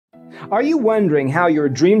Are you wondering how your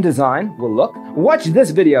dream design will look? Watch this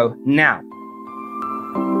video now.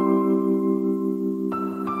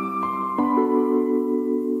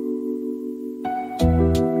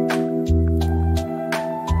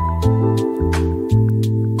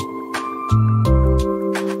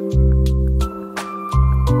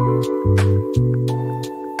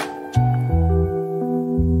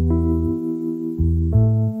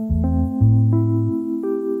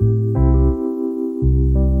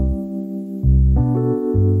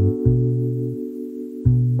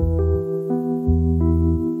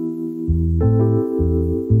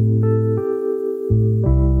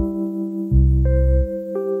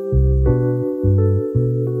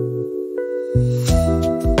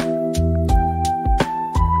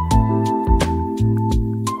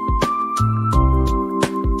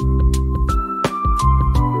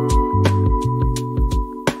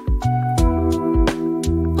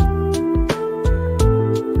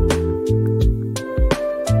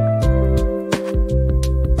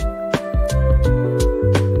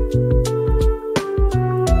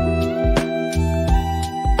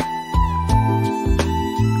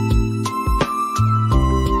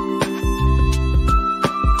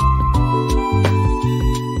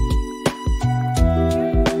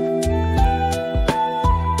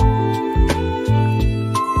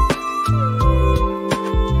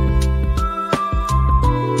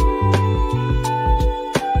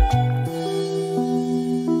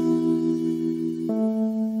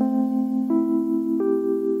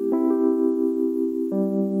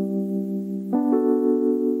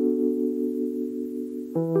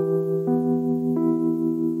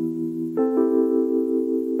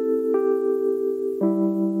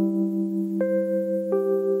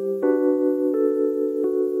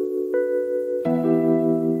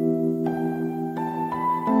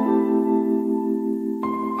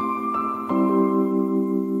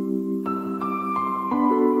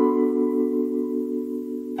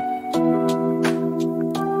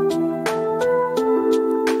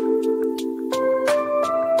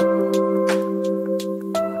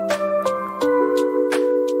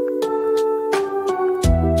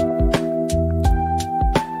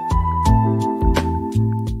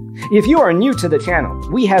 If you are new to the channel,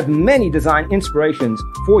 we have many design inspirations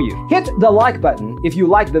for you. Hit the like button if you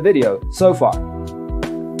like the video so far.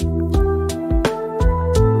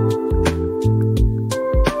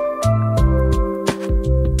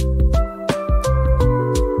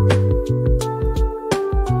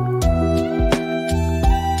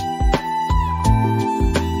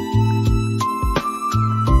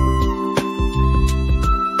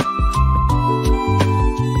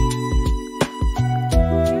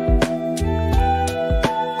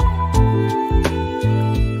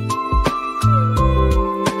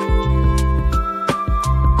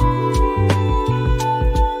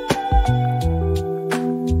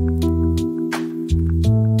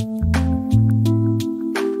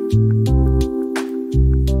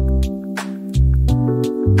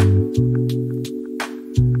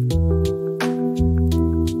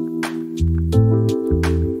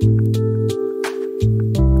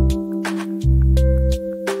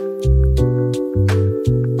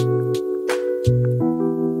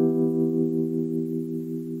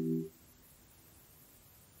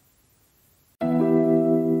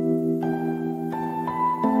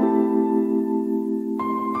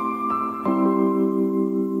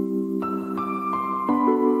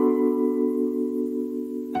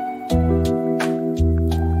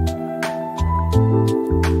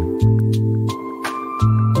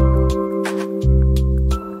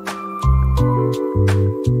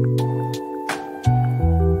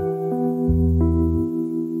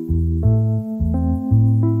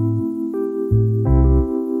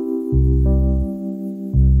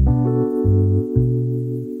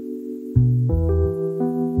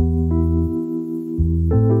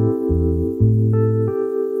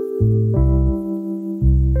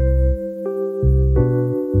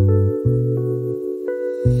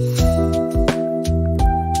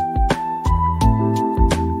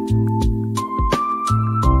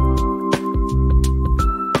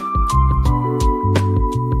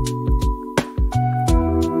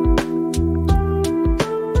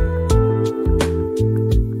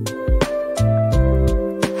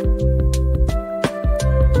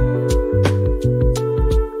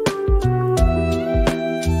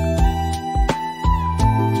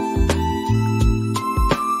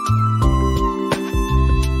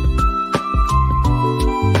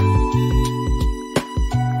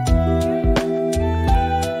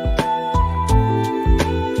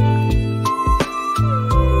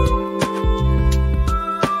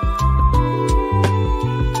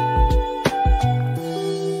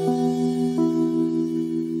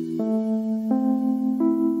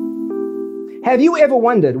 Have you ever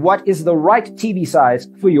wondered what is the right TV size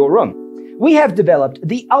for your room? We have developed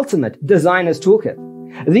the ultimate designer's toolkit.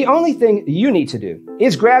 The only thing you need to do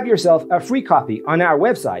is grab yourself a free copy on our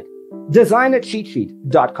website,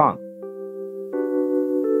 designercheatsheet.com.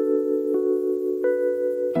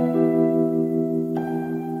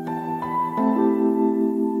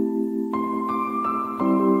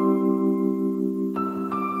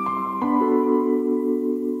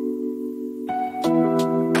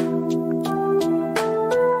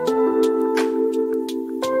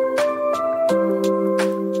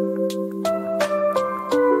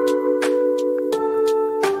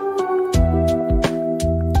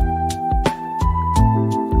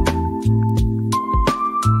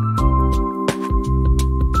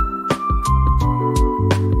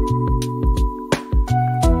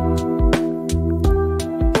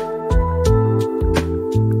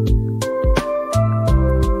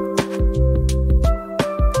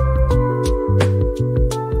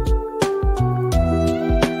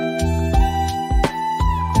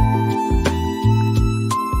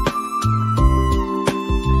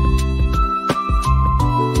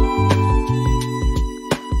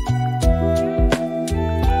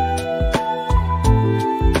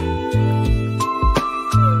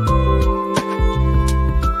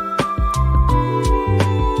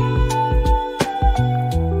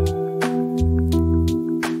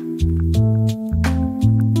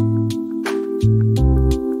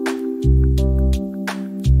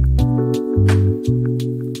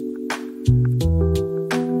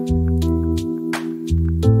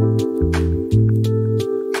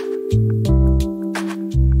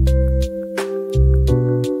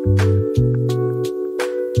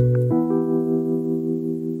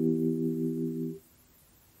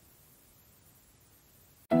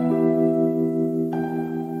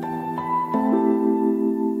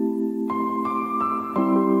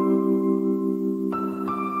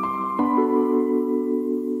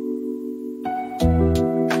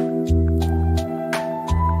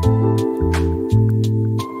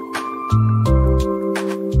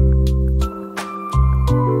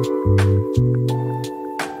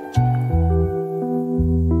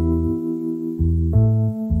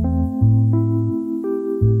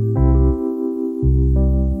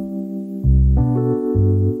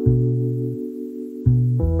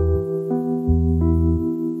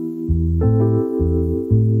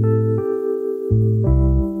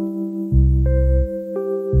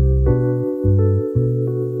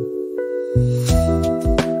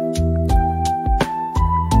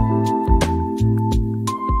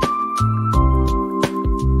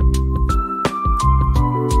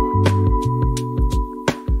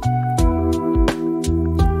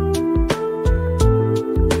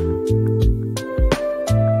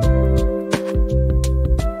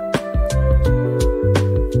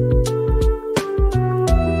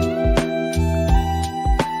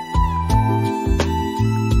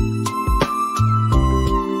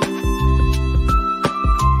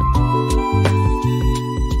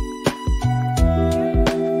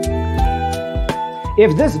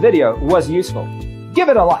 If this video was useful, give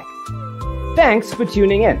it a like. Thanks for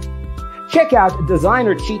tuning in. Check out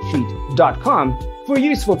designercheatsheet.com for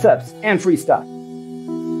useful tips and free stuff.